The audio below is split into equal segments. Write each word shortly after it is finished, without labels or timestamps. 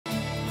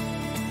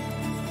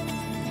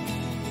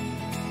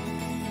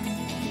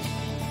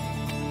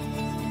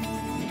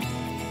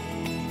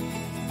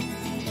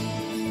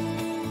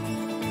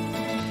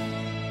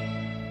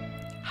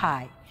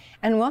Hi,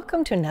 and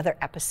welcome to another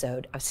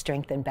episode of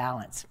Strength and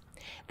Balance.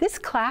 This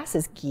class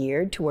is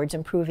geared towards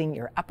improving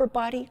your upper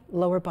body,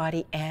 lower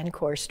body, and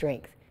core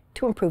strength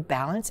to improve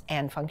balance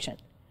and function.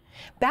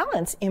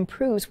 Balance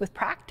improves with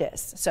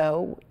practice,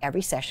 so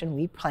every session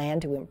we plan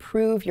to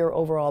improve your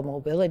overall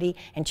mobility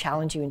and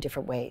challenge you in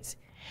different ways.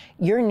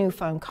 Your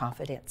newfound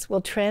confidence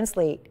will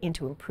translate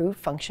into improved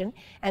function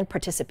and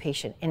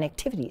participation in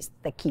activities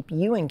that keep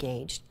you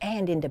engaged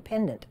and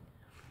independent.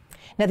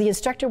 Now, the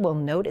instructor will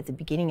note at the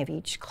beginning of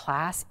each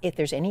class if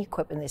there's any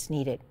equipment that's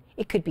needed.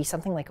 It could be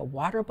something like a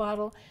water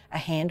bottle, a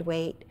hand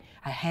weight,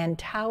 a hand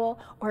towel,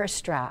 or a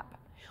strap.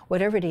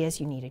 Whatever it is,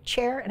 you need a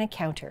chair and a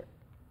counter.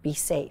 Be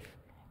safe,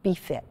 be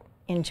fit,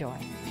 enjoy.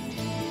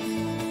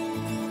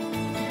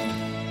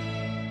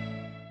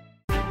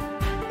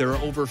 There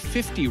are over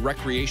 50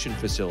 recreation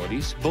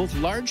facilities, both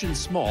large and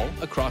small,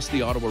 across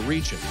the Ottawa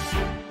region.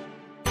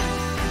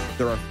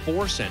 There are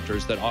 4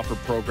 centres that offer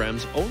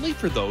programs only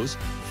for those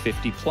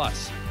 50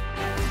 plus.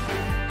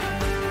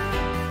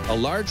 A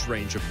large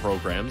range of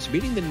programs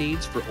meeting the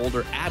needs for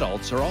older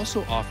adults are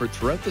also offered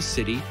throughout the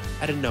city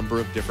at a number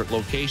of different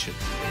locations.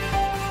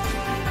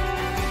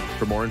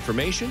 For more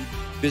information,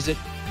 visit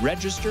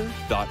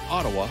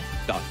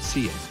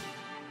register.ottawa.ca.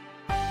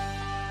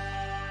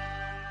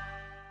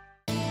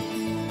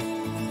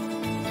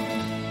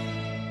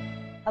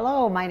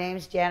 Hello, my name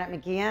is Janet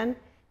McGeehan.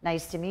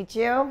 Nice to meet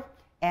you.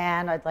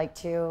 And I'd like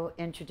to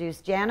introduce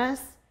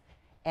Janice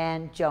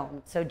and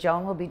Joan. So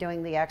Joan will be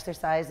doing the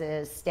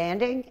exercises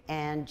standing,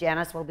 and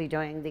Janice will be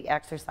doing the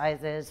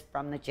exercises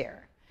from the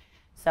chair.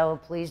 So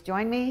please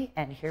join me,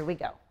 and here we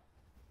go.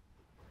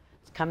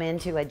 Let's come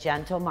into a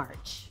gentle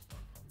march.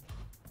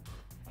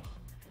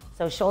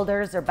 So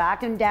shoulders are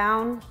back and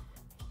down.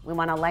 We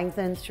want to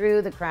lengthen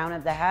through the crown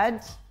of the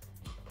head,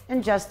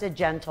 and just a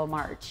gentle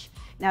march.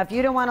 Now, if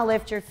you don't want to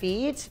lift your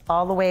feet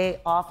all the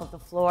way off of the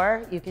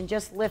floor, you can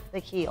just lift the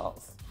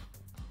heels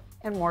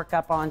and work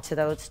up onto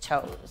those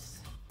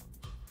toes.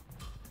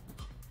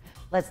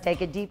 Let's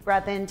take a deep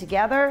breath in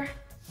together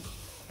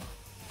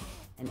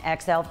and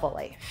exhale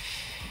fully.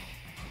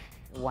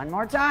 One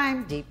more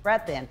time, deep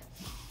breath in.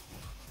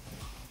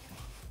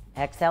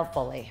 Exhale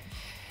fully.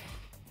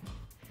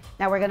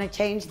 Now we're going to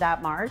change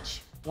that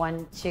march.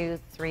 1, 2,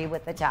 3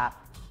 with the tap.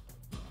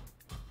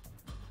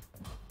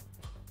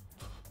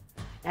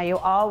 Now you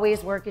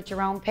always work at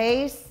your own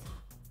pace.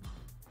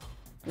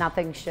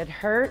 Nothing should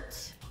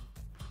hurt.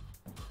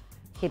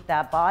 Keep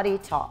that body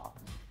tall.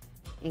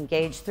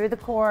 Engage through the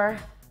core.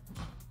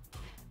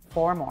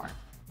 4 more.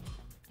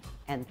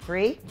 And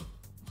 3,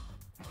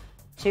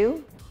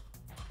 2,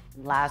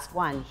 last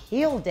one.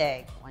 Heel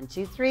dig. 1,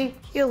 2, 3,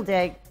 heel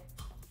dig.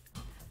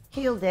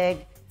 Heel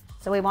dig.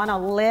 So we want to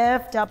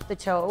lift up the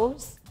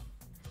toes,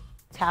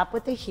 tap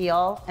with the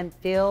heel, and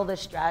feel the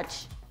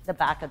stretch the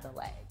back of the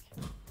leg.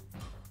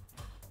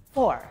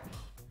 4,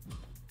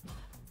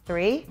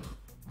 3,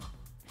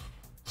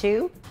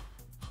 2,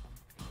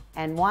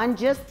 and 1,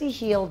 just the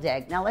heel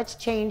dig. Now let's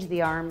change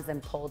the arms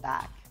and pull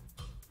back.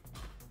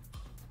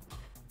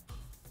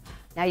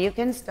 Now you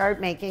can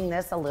start making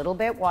this a little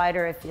bit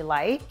wider if you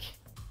like.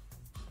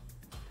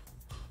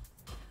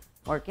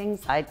 Working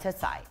side to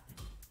side.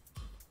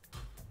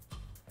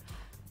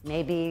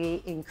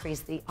 Maybe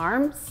increase the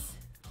arms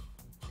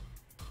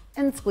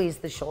and squeeze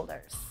the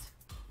shoulders.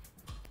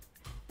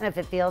 And if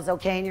it feels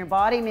okay in your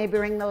body, maybe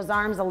bring those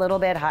arms a little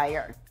bit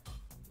higher.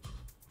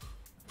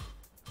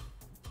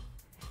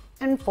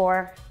 And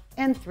 4,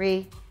 and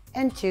 3,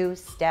 and 2,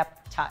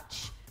 step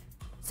touch.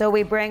 So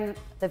we bring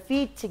the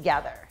feet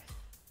together,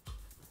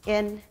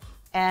 in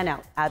and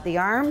out. Add the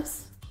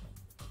arms.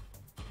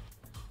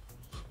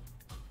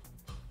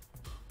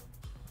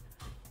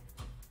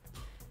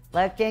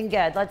 Looking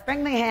good. Let's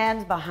bring the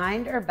hands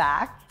behind our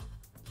back.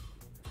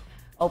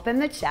 Open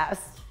the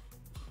chest.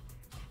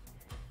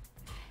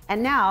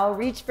 And now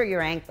reach for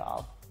your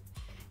ankle.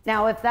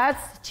 Now, if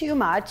that's too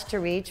much to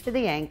reach for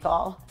the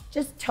ankle,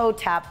 just toe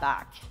tap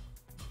back.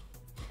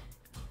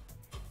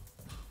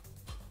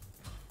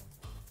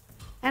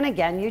 And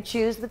again, you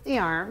choose with the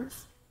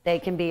arms. They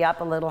can be up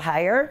a little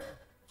higher.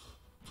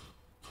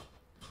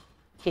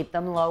 Keep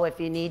them low if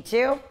you need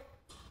to.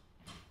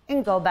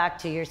 And go back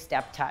to your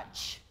step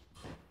touch.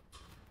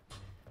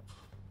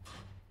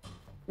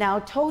 Now,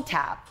 toe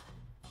tap.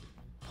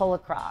 Pull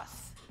across.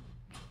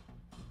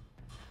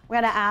 We're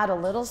going to add a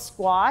little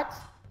squat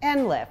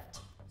and lift.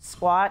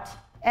 Squat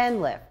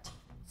and lift.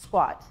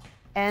 Squat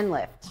and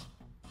lift.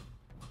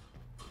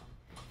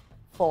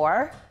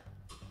 4,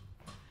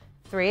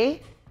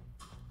 3,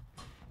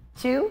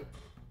 2,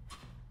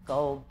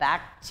 go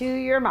back to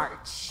your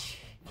march.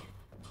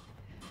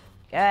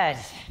 Good.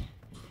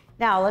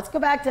 Now let's go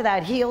back to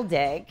that heel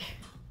dig.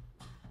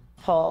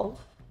 Pull,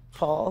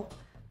 pull,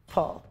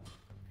 pull.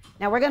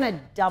 Now we're going to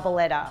double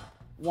it up.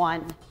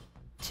 1,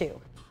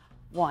 2,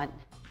 1,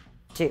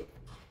 2.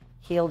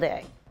 Heel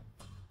dig.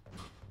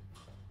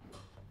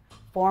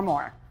 4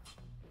 more.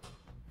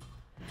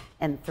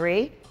 And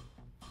 3,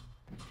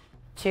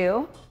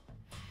 2.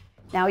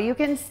 Now you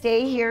can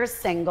stay here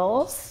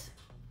singles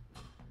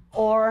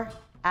or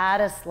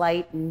add a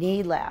slight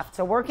knee lift.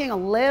 So working a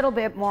little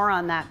bit more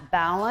on that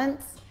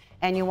balance,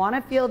 and you want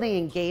to feel the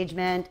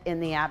engagement in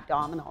the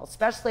abdominal,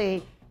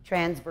 especially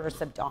transverse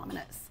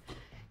abdominis.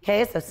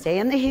 Okay, so stay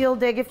in the heel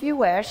dig if you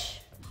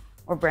wish,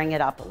 or bring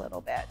it up a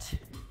little bit.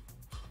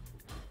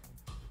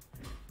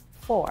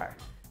 4,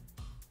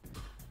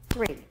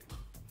 3,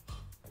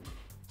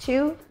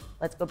 2,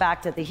 let's go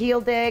back to the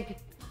heel dig,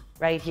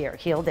 right here,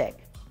 heel dig.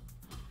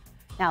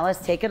 Now let's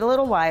take it a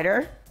little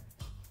wider.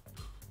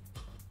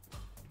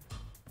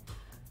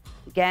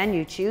 Again,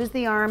 you choose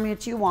the arm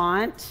that you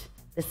want.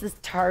 This is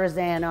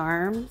Tarzan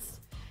arms.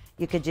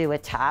 You could do a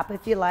tap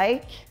if you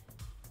like.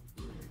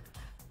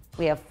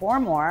 We have 4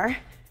 more.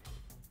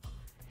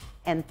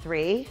 And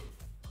 3,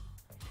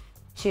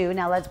 2.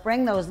 Now let's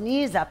bring those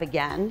knees up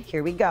again.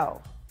 Here we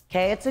go.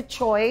 Okay, it's a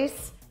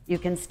choice. You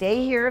can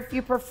stay here if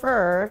you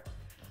prefer,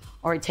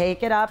 or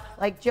take it up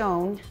like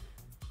Joan.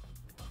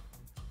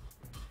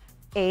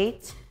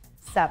 8,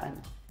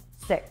 7,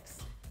 6,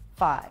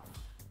 5,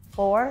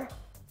 4,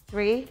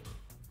 3,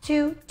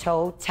 2,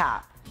 toe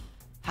tap.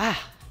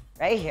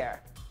 Right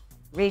here.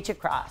 Reach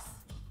across.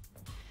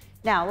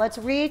 Now let's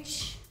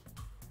reach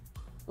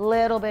a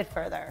little bit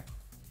further.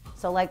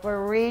 So like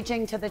we're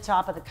reaching to the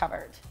top of the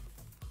cupboard.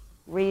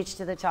 Reach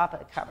to the top of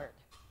the cupboard.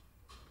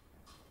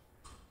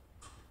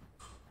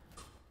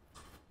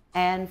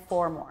 And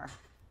 4 more.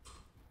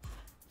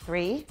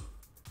 3,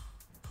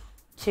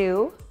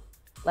 2,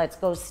 let's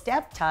go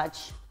step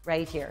touch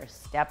right here.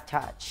 Step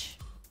touch.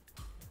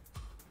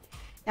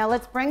 Now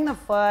let's bring the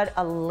foot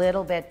a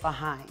little bit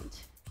behind.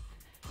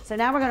 So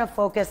now we're going to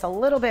focus a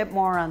little bit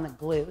more on the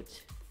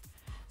glute.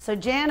 So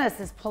Janice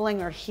is pulling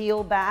her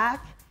heel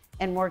back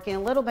and working a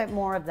little bit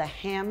more of the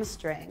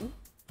hamstring.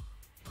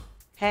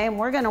 Okay, and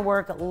we're going to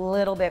work a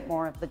little bit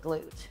more of the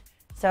glute.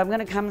 So I'm going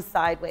to come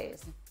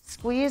sideways.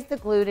 Squeeze the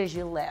glute as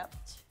you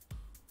lift.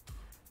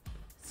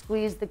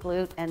 Squeeze the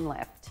glute and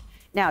lift.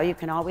 Now you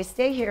can always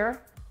stay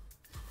here,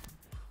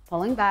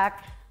 pulling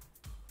back.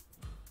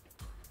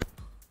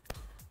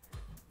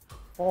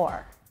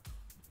 4,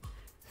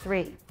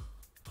 3,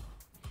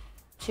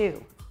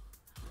 2.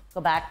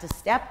 Go back to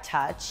step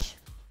touch.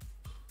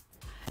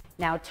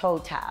 Now toe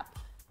tap.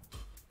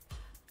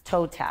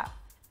 Toe tap.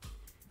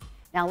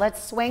 Now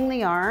let's swing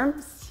the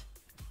arms.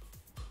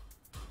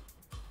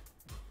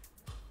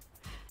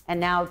 And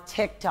now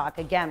tick-tock.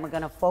 Again, we're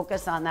going to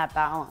focus on that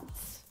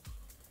balance.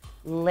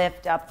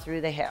 Lift up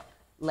through the hip.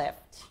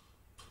 Lift,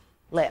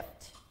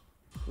 lift,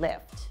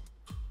 lift.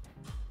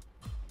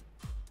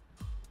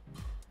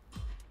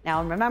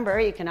 Now remember,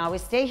 you can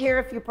always stay here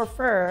if you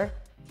prefer.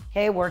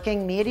 Okay,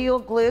 working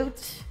medial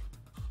glute.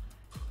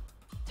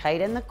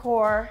 Tighten the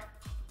core.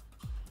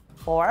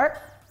 4,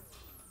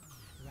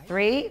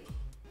 3,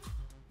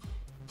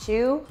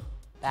 2,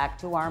 back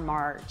to our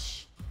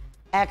march.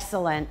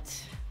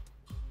 Excellent.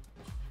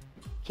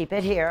 Keep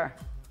it here.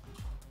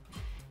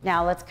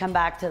 Now let's come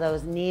back to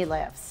those knee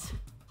lifts.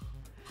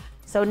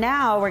 So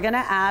now we're going to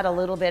add a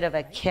little bit of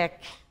a kick.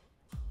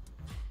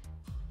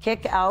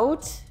 Kick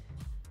out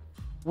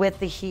with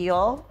the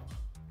heel,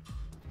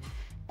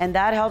 and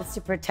that helps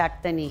to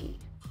protect the knee.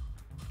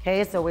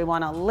 Okay, so we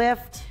want to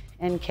lift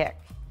and kick.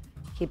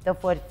 Keep the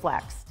foot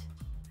flexed.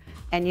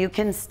 And you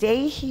can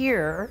stay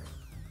here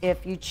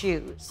if you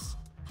choose.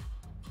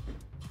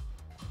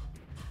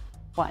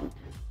 1,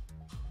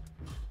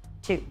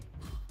 2.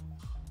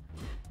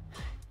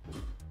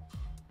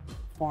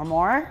 4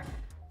 more.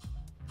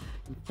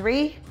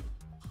 3,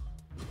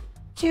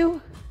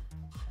 2.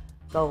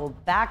 Go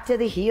back to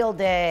the heel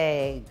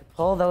dig.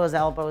 Pull those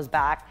elbows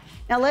back.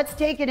 Now let's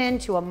take it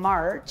into a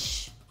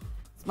march.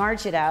 Let's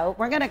march it out.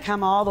 We're going to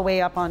come all the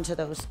way up onto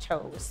those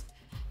toes.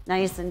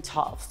 Nice and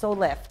tall. So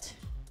lift,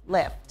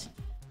 lift,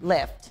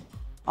 lift,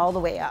 all the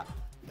way up.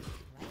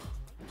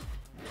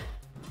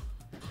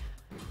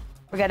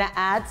 We're going to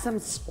add some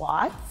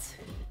squats.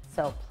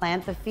 So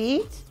plant the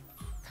feet,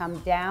 come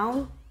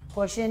down,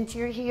 push into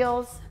your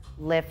heels,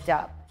 lift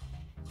up,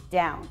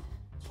 down,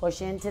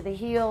 push into the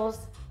heels,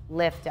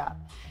 lift up.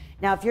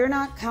 Now, if you're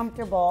not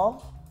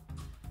comfortable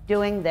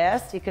doing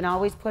this, you can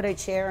always put a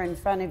chair in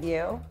front of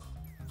you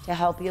to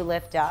help you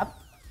lift up.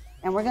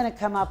 And we're going to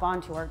come up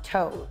onto our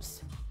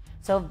toes.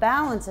 So if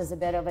balance is a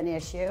bit of an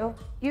issue,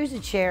 use a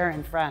chair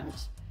in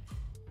front.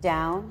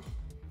 Down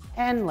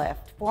and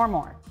lift. 4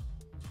 more.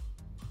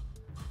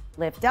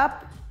 Lift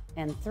up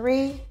and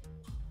 3.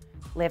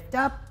 Lift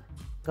up.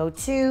 Go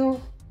 2.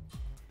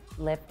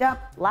 Lift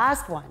up.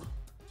 Last one.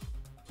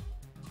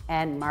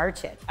 And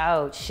march it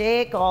out.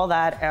 Shake all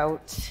that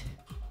out.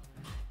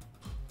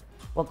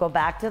 We'll go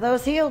back to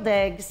those heel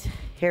digs.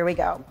 Here we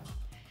go.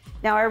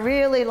 Now I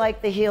really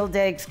like the heel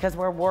digs because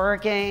we're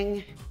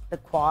working the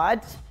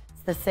quads.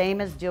 It's the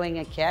same as doing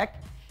a kick.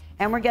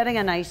 And we're getting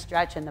a nice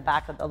stretch in the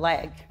back of the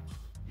leg.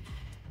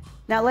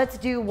 Now let's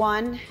do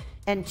 1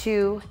 and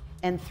 2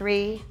 and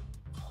 3.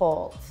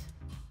 Hold.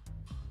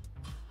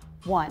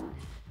 1,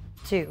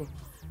 2,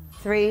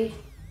 3.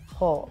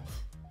 Hold.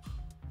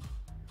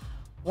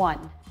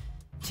 1,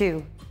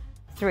 2,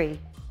 3.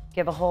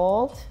 Give a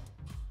hold.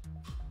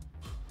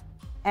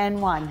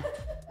 And 1,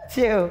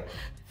 2,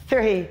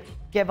 3,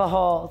 give a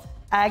hold.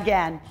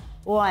 Again,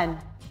 1,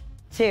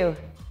 2,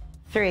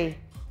 3,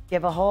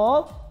 give a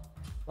hold.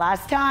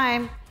 Last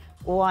time,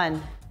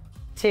 1,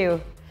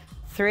 2,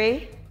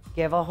 3,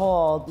 give a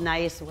hold.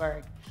 Nice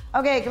work.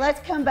 Okay, let's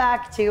come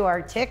back to our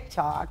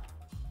tick-tock.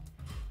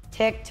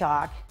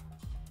 Tick-tock.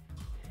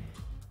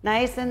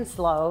 Nice and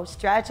slow,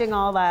 stretching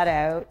all that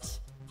out.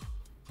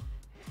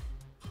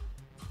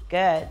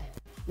 Good.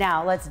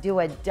 Now let's do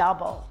a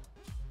double.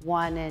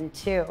 1 and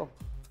 2.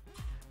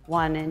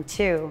 1 and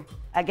 2.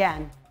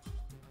 Again.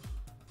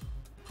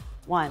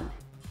 1,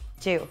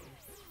 2.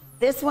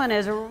 This one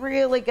is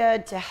really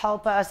good to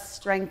help us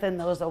strengthen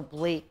those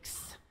obliques.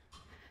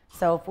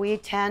 So if we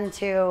tend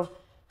to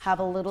have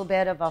a little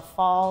bit of a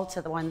fall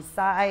to the one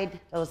side,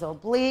 those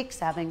obliques,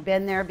 having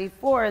been there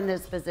before in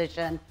this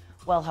position,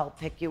 will help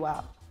pick you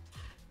up.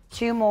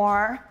 2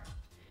 more.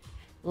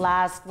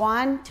 Last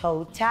one,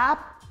 toe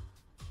tap.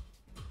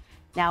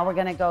 Now we're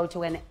gonna go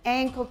to an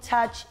ankle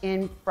touch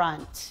in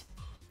front.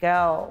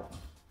 Go.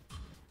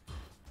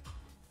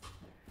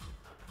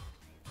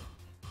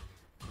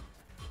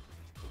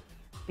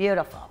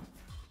 Beautiful.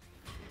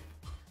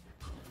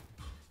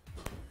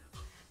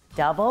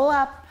 Double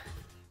up.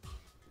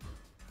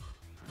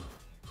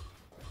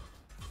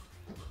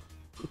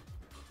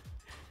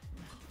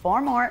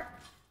 Four more.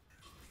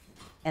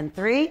 And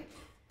 3.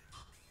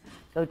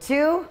 Go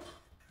 2.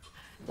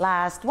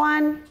 Last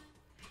one.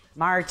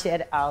 March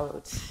it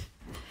out.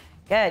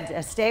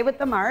 Good. Stay with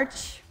the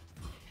march.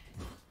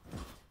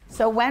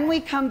 So when we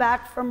come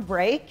back from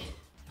break,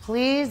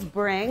 please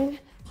bring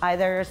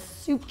either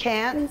soup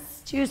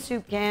cans, 2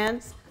 soup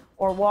cans,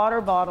 or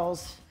water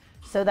bottles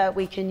so that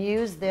we can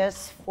use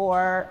this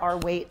for our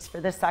weights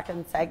for the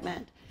second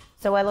segment.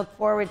 So I look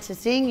forward to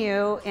seeing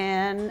you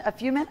in a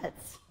few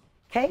minutes.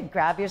 Okay,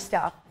 grab your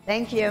stuff.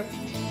 Thank you.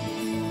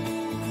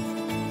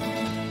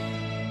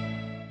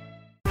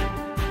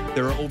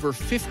 There are over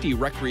 50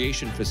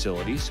 recreation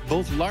facilities,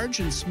 both large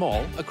and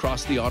small,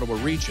 across the Ottawa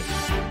region.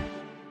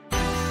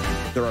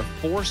 There are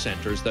 4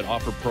 centres that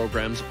offer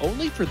programs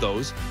only for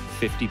those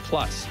 50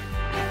 plus.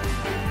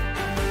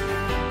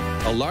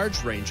 A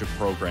large range of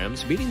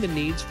programs meeting the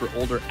needs for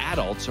older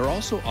adults are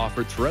also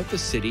offered throughout the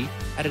city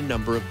at a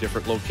number of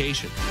different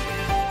locations.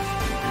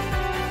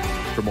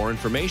 For more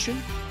information,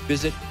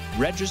 visit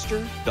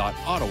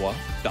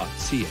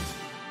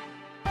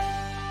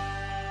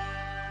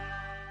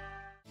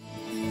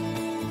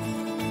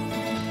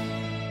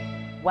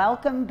register.ottawa.ca.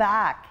 Welcome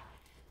back.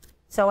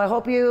 So I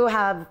hope you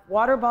have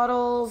water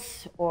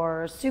bottles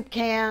or soup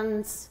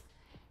cans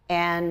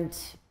or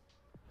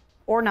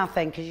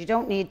nothing, because you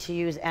don't need to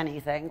use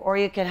anything, or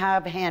you can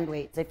have hand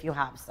weights if you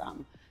have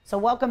some. So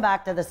welcome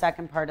back to the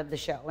second part of the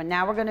show. And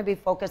now we're going to be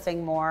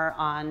focusing more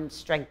on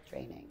strength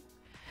training.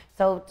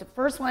 So the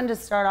first one to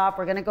start off,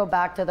 we're going to go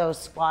back to those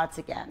squats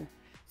again.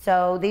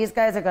 So these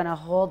guys are going to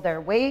hold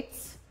their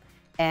weights,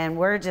 and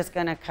we're just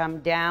going to come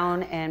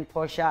down and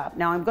push up.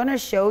 Now I'm going to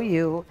show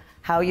you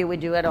how you would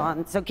do it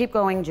on. So keep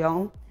going,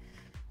 Joan.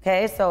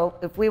 Okay, so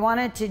if we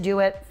wanted to do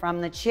it from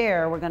the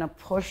chair, we're going to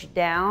push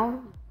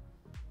down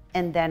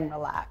and then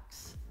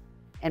relax,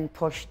 and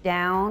push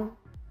down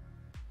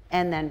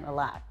and then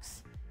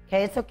relax.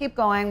 Okay, so keep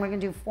going. We're going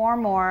to do 4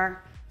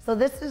 more. So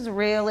this is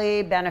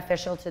really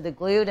beneficial to the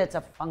glute. It's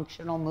a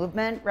functional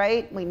movement,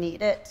 right? We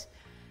need it.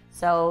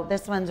 So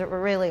this one's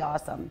really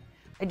awesome.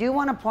 I do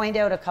want to point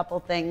out a couple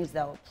things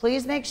though.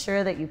 Please make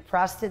sure that you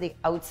press to the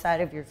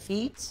outside of your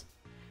feet,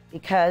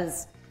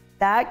 because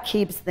that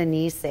keeps the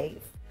knee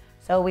safe.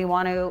 So we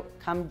want to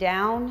come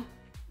down,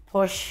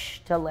 push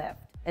to lift,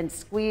 and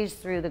squeeze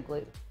through the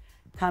glute.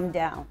 Come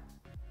down,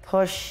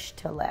 push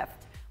to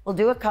lift. We'll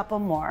do a couple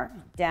more.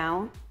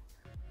 Down,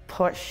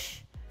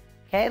 push.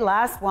 Okay,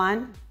 last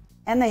one.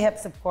 And the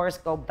hips, of course,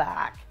 go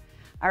back.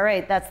 All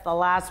right, that's the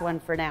last one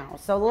for now.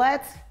 So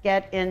let's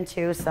get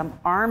into some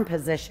arm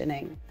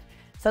positioning.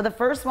 So the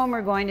first one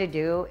we're going to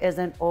do is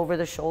an over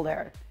the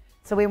shoulder.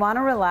 So we want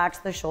to relax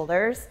the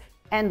shoulders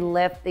and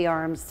lift the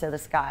arms to the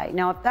sky.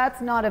 Now, if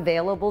that's not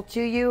available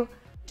to you,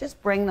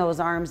 just bring those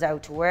arms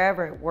out to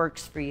wherever it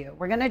works for you.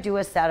 We're gonna do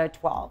a set of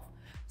 12.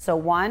 So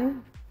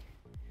 1,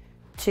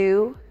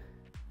 2,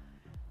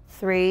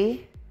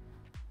 3,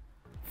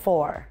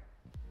 4,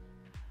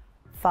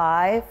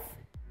 5,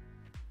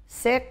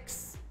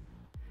 6,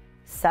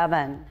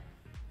 7,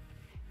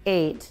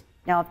 8.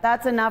 Now, if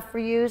that's enough for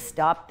you,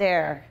 stop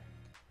there.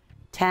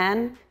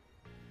 10,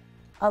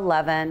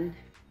 11,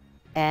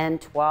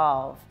 and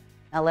 12.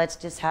 Now let's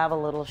just have a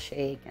little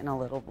shake and a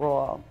little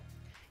roll.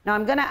 Now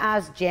I'm gonna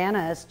ask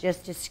Janice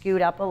just to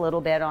scoot up a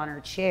little bit on her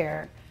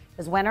chair,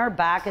 because when our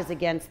back is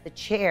against the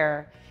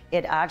chair,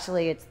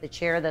 it's the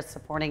chair that's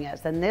supporting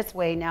us. And this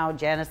way now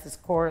Janice's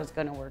core is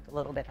gonna work a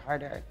little bit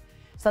harder.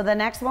 So the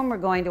next one we're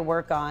going to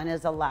work on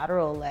is a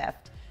lateral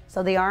lift.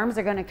 So the arms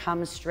are gonna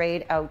come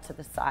straight out to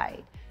the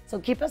side. So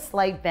keep a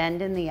slight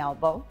bend in the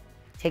elbow.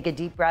 Take a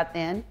deep breath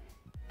in,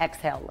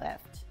 exhale,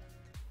 lift,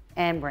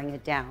 and bring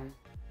it down.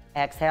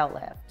 Exhale,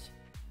 lift.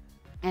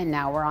 And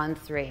now we're on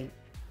 3,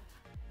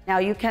 Now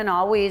you can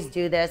always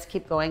do this,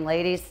 keep going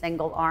ladies,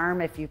 single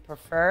arm if you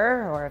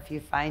prefer, or if you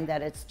find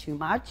that it's too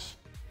much.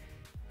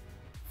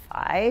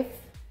 5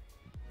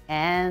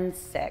 and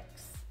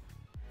 6.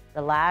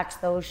 Relax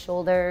those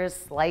shoulders,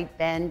 slight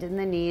bend in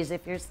the knees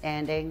if you're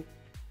standing.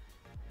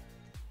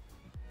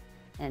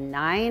 And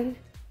 9,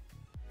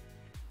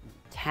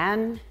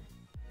 10,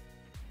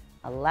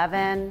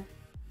 11,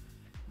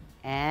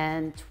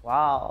 and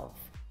 12.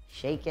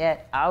 Shake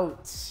it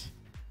out.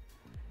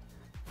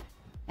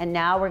 And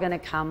now we're gonna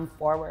come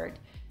forward.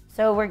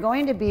 So we're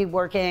going to be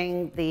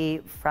working the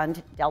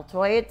front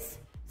deltoids,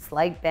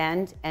 slight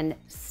bend, and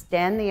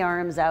extend the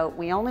arms out.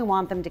 We only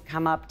want them to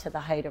come up to the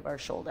height of our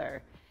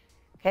shoulder.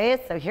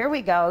 Okay, so here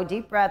we go.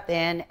 Deep breath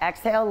in,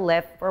 exhale,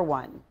 lift for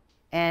 1,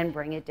 and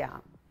bring it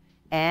down.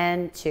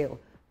 And 2. Make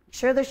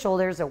sure the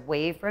shoulders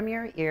away from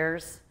your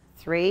ears.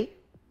 3,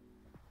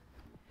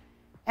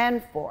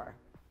 and 4.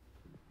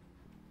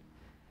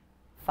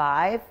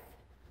 5.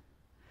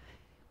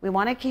 We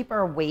want to keep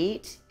our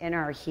weight in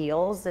our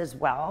heels as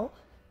well,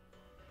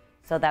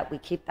 so that we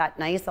keep that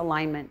nice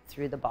alignment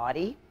through the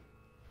body.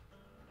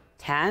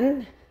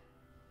 10,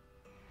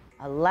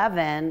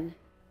 11,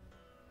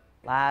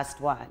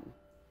 last one.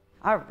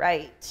 All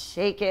right,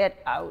 shake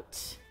it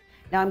out.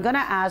 Now I'm gonna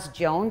ask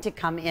Joan to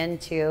come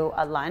into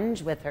a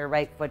lunge with her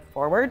right foot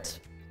forward,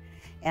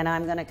 and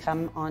I'm gonna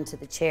come onto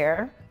the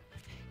chair,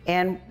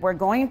 and we're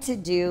going to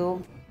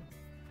do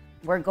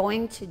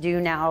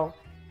now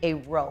a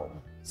row.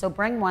 So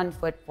bring one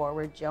foot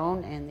forward,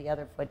 Joan, and the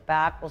other foot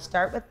back. We'll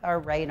start with our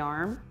right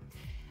arm.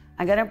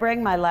 I'm gonna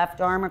bring my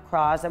left arm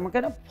across, and we're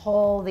gonna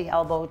pull the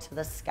elbow to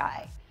the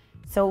sky.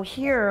 So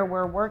here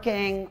we're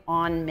working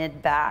on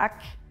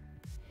mid-back.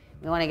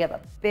 We wanna give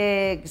a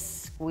big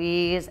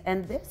squeeze,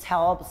 and this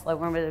helps, like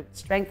when we're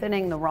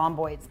strengthening the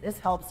rhomboids, this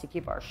helps to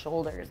keep our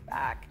shoulders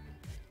back.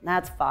 And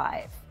that's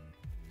 5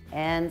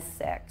 and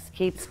 6.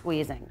 Keep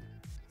squeezing.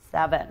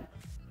 7,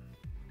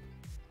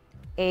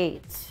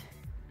 8,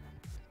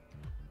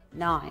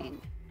 9,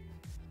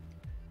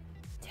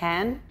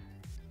 10,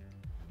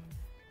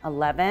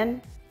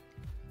 11,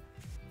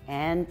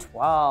 and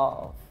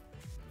 12.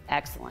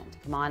 Excellent.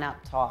 Come on up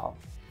tall.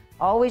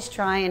 Always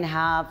try and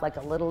have like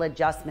a little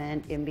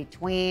adjustment in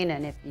between,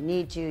 and if you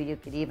need to, you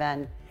could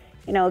even,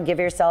 give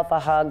yourself a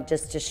hug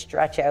just to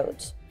stretch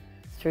out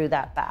through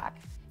that back.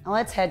 Now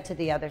let's head to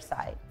the other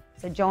side.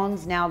 So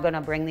Joan's now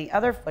gonna bring the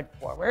other foot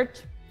forward.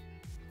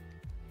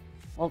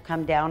 We'll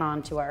come down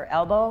onto our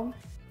elbow,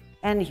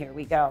 and here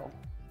we go.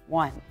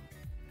 1,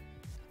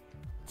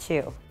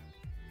 2,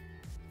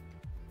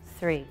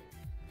 3,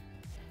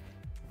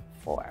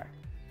 4,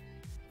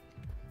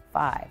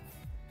 5,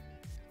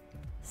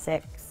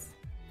 6,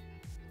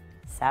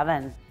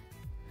 7,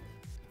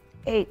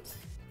 8,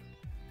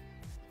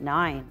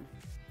 9,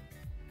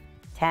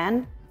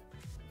 10,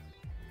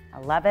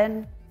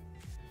 11,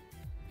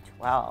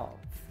 12.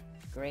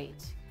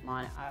 Great. Come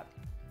on up.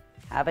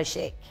 Have a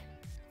shake.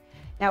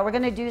 Now we're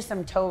going to do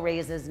some toe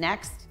raises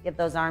next. Give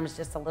those arms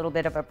just a little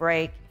bit of a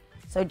break.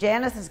 So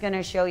Janice is going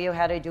to show you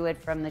how to do it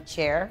from the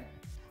chair.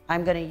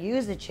 I'm going to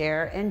use a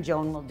chair, and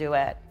Joan will do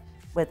it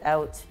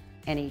without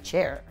any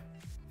chair.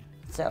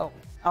 So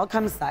I'll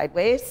come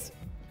sideways.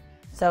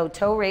 So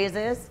toe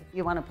raises,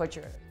 you want to put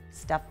your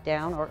stuff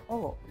down,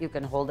 or you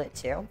can hold it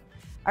too.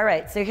 All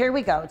right, so here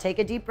we go. Take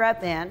a deep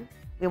breath in.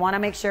 We want to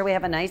make sure we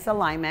have a nice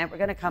alignment. We're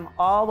going to come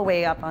all the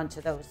way up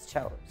onto those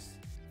toes,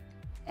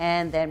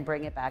 and then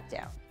bring it back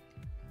down.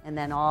 And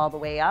then all the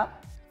way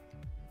up,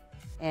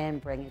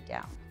 and bring it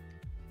down.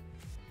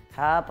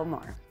 Couple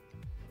more.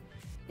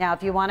 Now,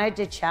 if you wanted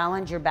to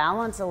challenge your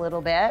balance a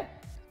little bit,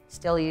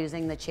 still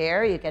using the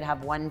chair, you could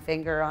have one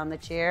finger on the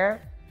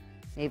chair,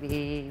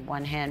 maybe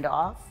one hand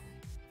off.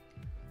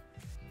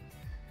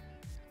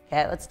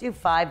 Okay, let's do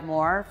 5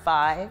 more.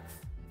 5,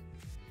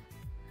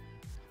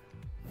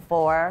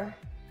 4,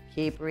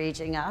 keep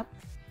reaching up.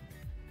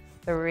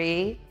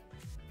 3,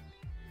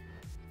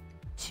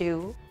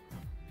 2,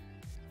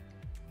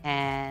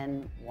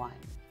 and 1.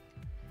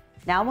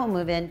 Now we'll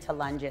move into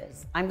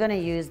lunges. I'm gonna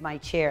use my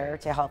chair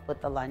to help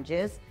with the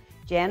lunges.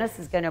 Janice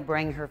is gonna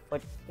bring her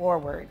foot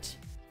forward,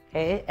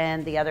 okay,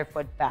 and the other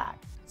foot back.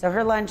 So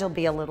her lunge will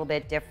be a little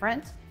bit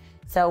different.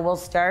 So we'll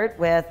start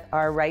with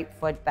our right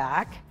foot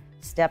back,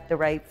 step the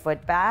right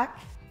foot back,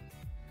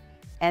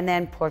 and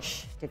then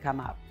push to come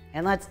up.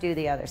 And let's do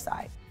the other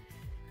side.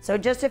 So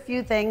just a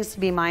few things to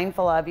be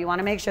mindful of. You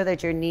wanna make sure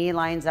that your knee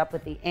lines up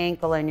with the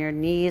ankle and your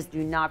knees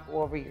do not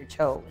go over your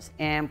toes,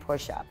 and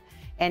push up.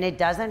 And it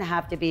doesn't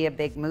have to be a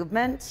big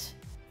movement.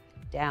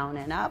 Down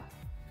and up,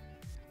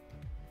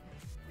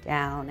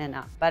 down and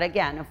up. But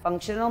again, a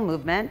functional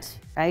movement,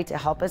 right, to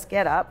help us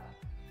get up,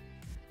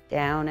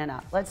 down and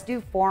up. Let's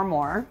do 4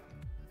 more.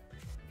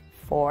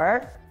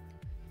 4,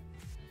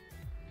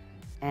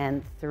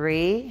 and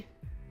 3,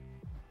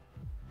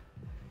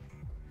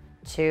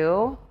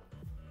 2.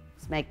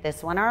 Let's make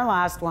this one our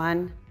last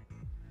one.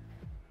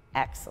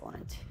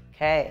 Excellent.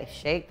 Okay,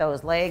 shake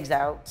those legs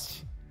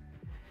out.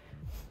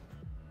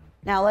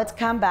 Now let's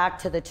come back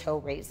to the toe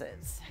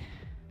raises.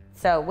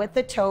 So with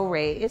the toe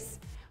raise,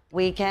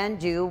 We can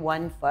do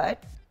 1 foot,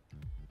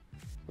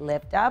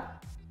 lift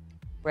up,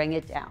 bring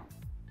it down.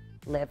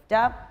 Lift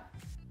up,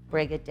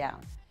 bring it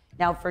down.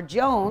 Now for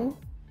Joan,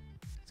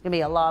 it's gonna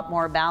be a lot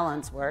more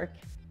balance work.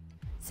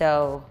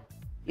 So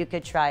you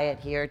could try it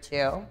here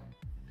too.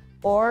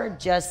 Or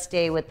just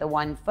stay with the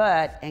 1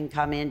 foot and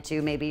come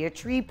into maybe a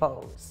tree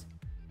pose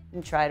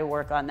and try to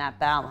work on that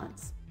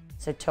balance.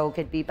 So toe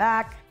could be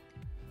back.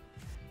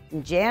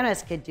 And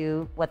Janice could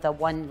do with a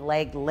 1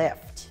 leg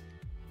lift.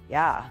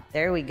 Yeah,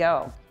 there we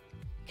go.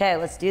 Okay,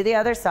 let's do the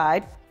other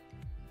side.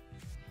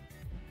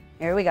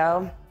 Here we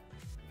go.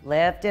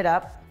 Lift it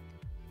up.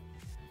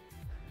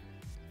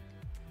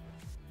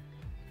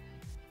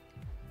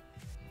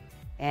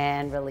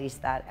 And release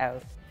that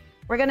out.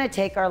 We're gonna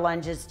take our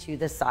lunges to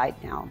the side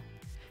now.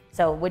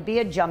 So it would be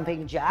a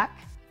jumping jack.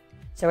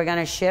 So we're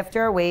gonna shift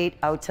our weight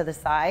out to the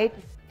side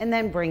and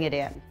then bring it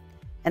in.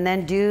 And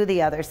then do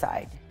the other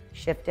side.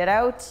 Shift it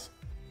out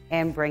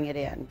and bring it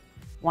in.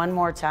 One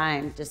more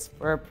time, just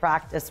for a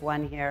practice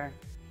one here.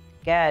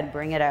 Good,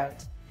 bring it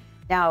out.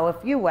 Now, if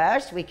you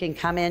wish, we can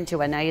come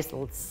into a nice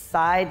little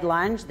side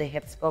lunge. The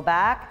hips go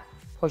back,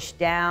 push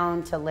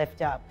down to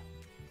lift up.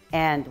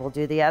 And we'll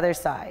do the other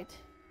side.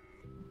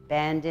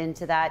 Bend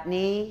into that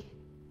knee,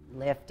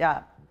 lift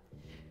up.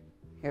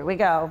 Here we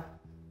go.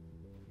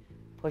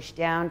 Push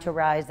down to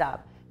rise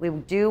up. We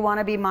do want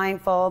to be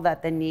mindful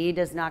that the knee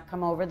does not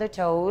come over the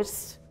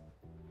toes.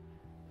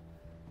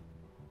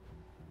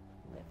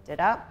 Lift it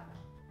up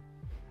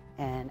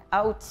and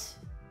out.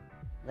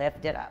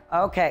 Lift it up.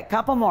 Okay,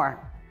 couple more.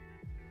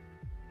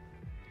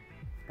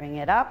 Bring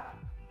it up,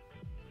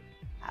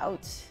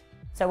 out.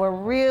 So we're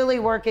really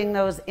working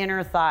those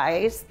inner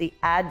thighs, the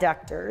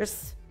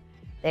adductors.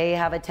 They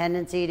have a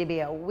tendency to be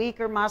a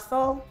weaker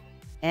muscle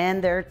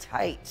and they're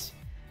tight.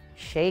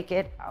 Shake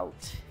it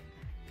out.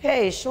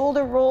 Okay,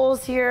 shoulder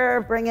rolls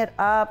here, bring it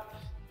up.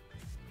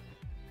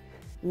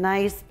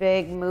 Nice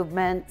big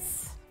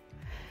movements.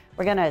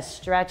 We're gonna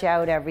stretch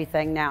out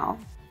everything now.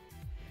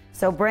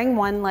 So bring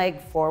 1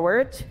 leg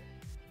forward.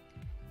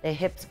 The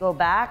hips go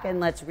back and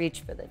let's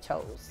reach for the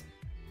toes.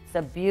 It's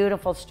a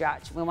beautiful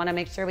stretch. We wanna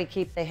make sure we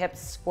keep the hips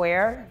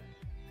square.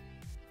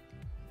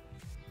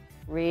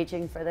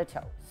 Reaching for the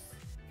toes.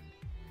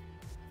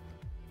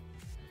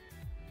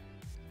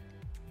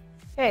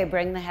 Okay,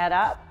 bring the head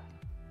up.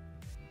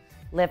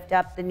 Lift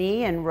up the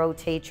knee and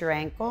rotate your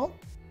ankle.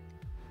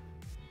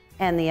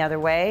 And the other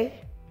way.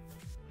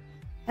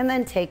 And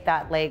then take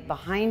that leg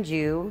behind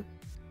you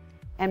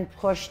and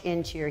push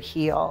into your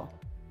heel.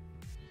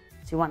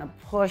 So you want to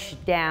push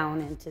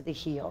down into the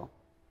heel.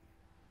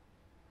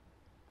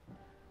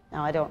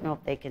 Now I don't know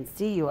if they can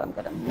see you. I'm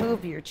going to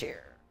move your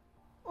chair.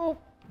 Oh,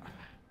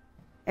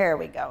 there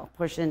we go.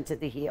 Push into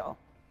the heel.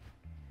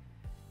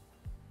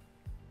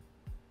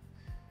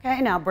 Okay,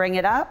 now bring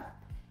it up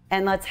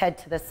and let's head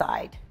to the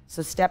side.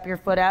 So step your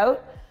foot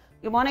out.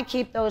 You want to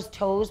keep those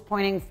toes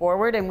pointing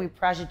forward and we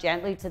press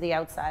gently to the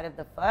outside of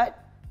the foot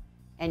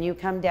and you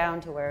come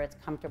down to where it's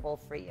comfortable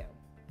for you.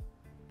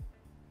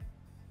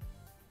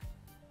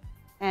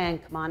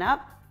 And come on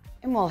up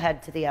and we'll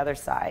head to the other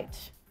side.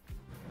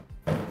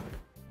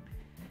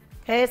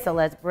 Okay, so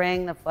let's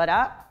bring the foot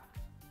up.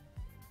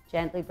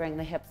 Gently bring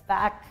the hips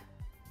back.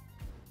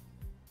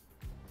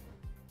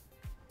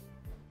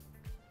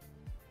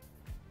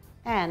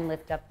 And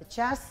lift up the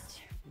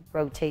chest.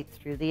 Rotate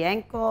through the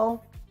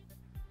ankle.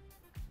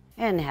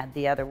 And head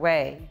the other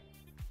way.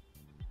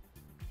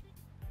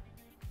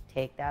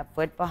 Take that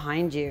foot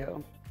behind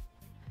you.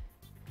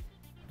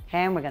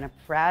 Okay, and we're going to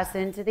press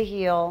into the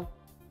heel.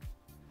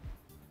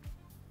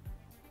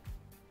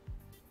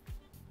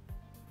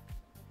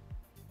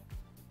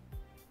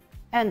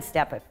 And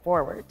step it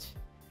forward.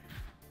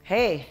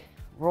 Okay,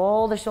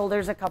 roll the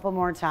shoulders a couple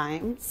more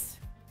times.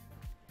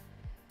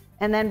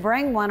 And then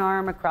bring one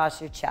arm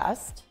across your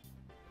chest.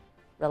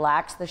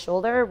 Relax the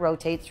shoulder,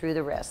 rotate through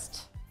the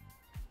wrist.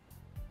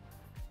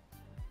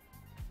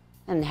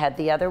 And head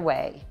the other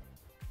way.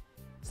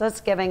 So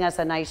it's giving us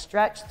a nice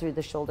stretch through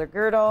the shoulder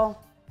girdle.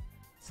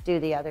 Let's do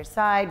the other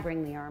side,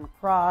 bring the arm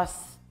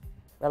across.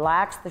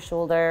 Relax the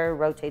shoulder,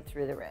 rotate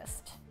through the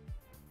wrist.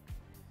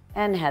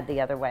 And head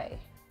the other way.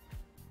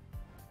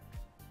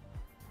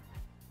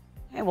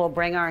 And we'll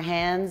bring our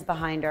hands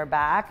behind our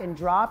back and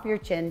drop your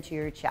chin to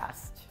your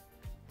chest.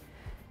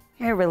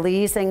 Here,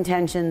 releasing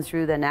tension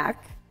through the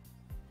neck.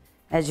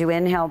 As you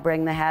inhale,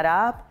 bring the head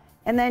up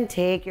and then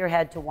take your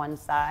head to one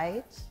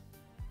side.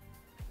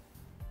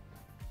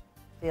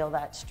 Feel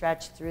that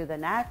stretch through the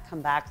neck,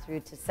 come back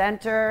through to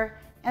center,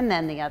 and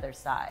then the other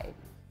side.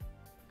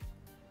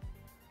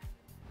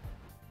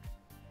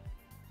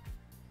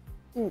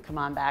 And come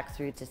on back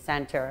through to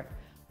center.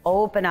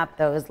 Open up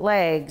those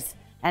legs.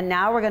 And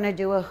now we're going to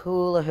do a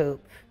hula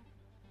hoop.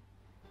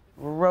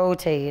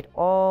 Rotate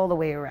all the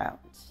way around.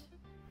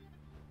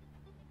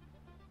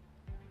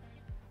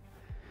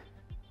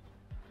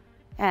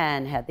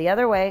 And head the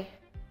other way.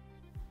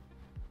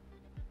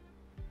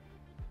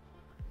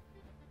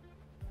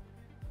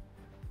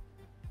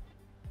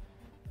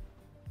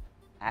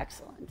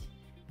 Excellent.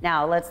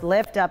 Now let's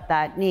lift up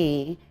that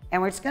knee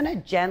And we're just gonna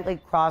gently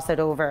cross it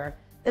over.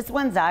 This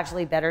one's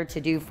actually better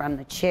to do from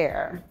the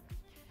chair.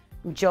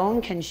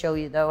 Joan can show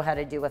you though how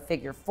to do a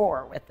figure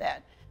 4 with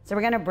it. So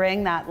we're gonna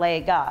bring that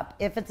leg up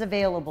if it's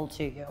available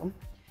to you,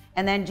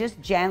 and then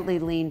just gently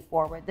lean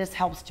forward. This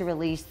helps to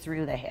release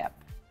through the hip.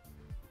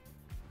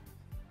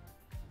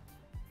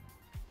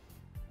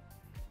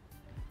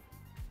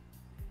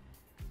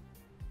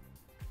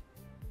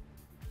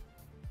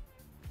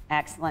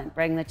 Excellent,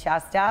 bring the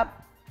chest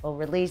up. We'll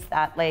release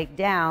that leg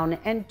down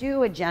and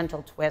do a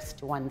gentle twist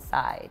to one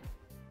side.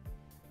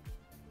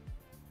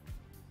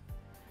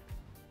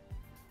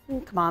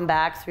 And come on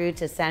back through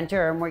to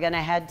center, and we're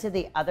gonna head to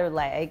the other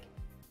leg.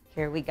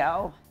 Here we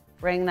go.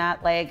 Bring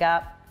that leg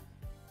up,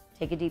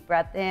 take a deep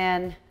breath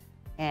in,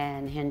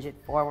 and hinge it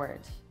forward.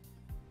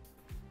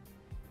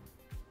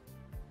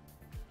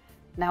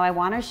 Now I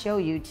wanna show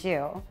you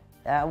too,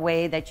 a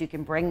way that you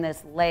can bring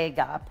this leg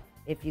up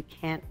if you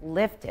can't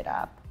lift it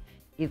up.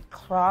 You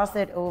cross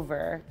it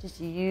over, just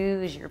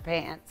use your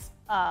pants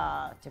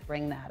to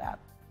bring that up.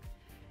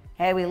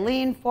 Okay, we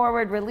lean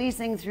forward,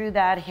 releasing through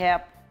that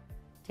hip.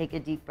 Take a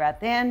deep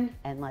breath in,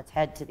 and let's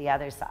head to the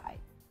other side.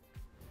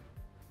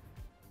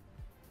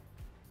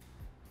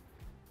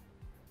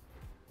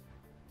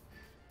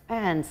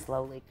 And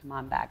slowly come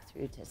on back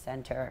through to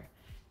center.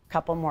 A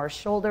couple more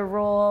shoulder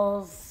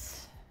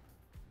rolls.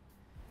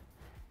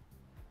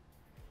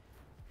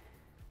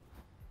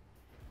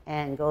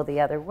 And go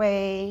the other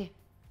way.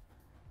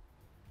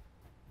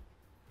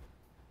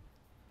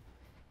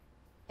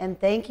 And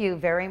thank you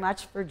very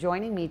much for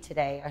joining me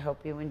today. I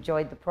hope you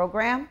enjoyed the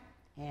program,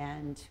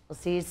 and we'll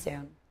see you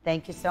soon.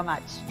 Thank you so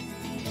much.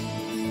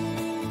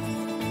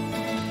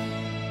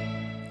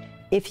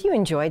 If you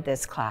enjoyed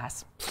this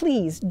class,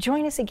 please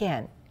join us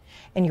again.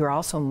 And you're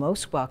also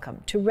most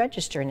welcome to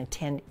register and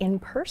attend in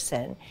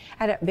person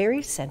at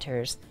various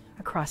centers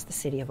across the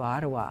city of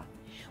Ottawa.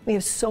 We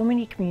have so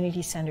many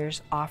community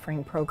centers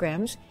offering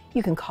programs.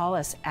 You can call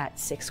us at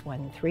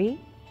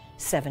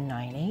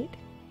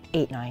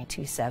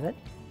 613-798-8927.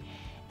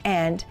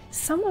 And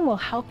someone will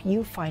help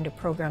you find a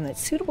program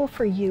that's suitable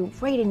for you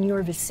right in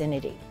your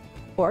vicinity.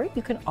 Or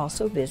you can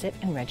also visit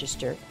and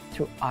register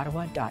through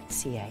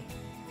ottawa.ca.